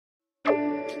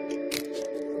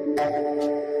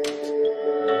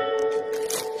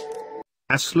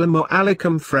Assalamu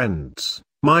alaikum friends,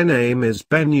 my name is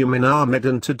Benjamin Ahmed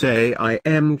and today I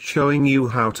am showing you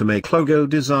how to make logo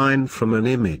design from an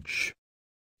image.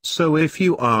 So if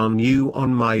you are new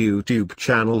on my YouTube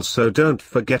channel, so don't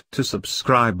forget to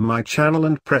subscribe my channel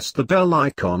and press the bell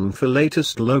icon for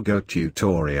latest logo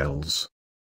tutorials.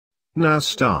 Now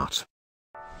start.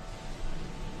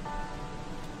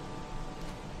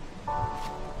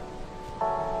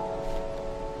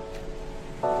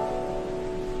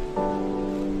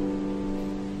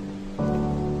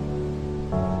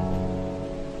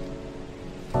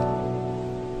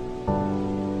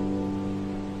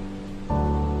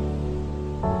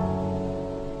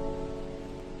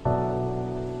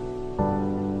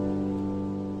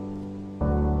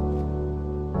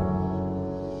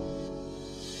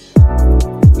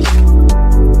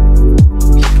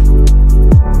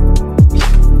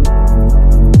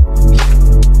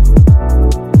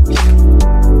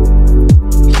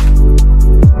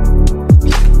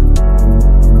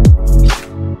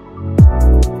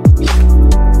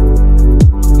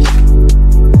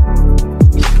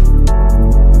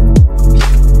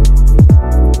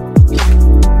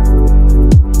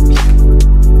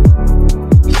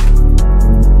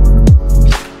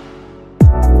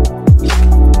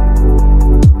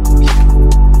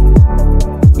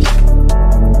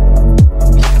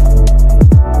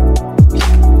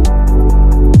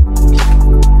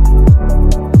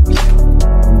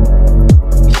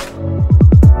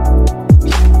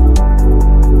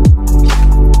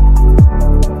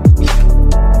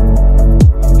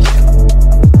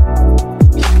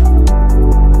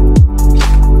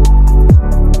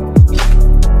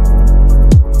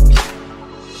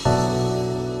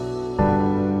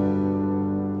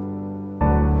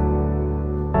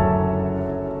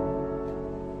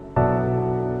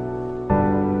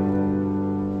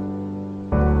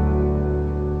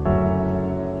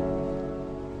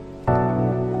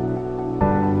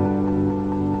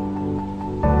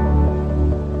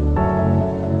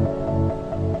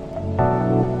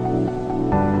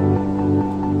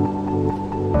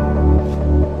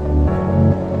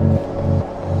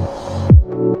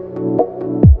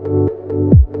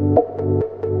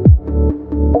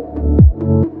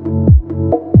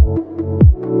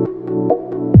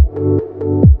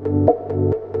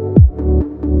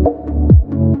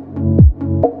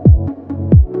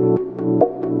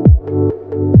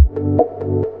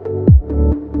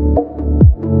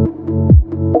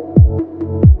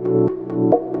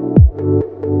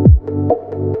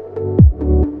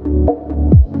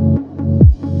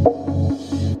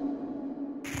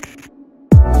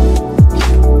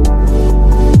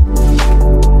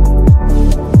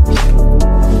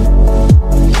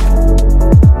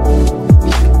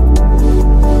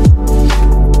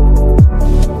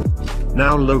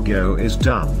 Now logo is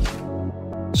done.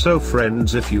 So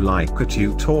friends, if you like a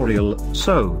tutorial,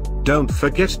 so don't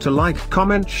forget to like,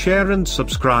 comment, share and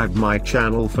subscribe my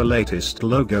channel for latest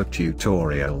logo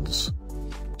tutorials.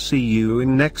 See you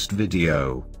in next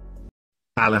video.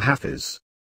 Allah Hafiz.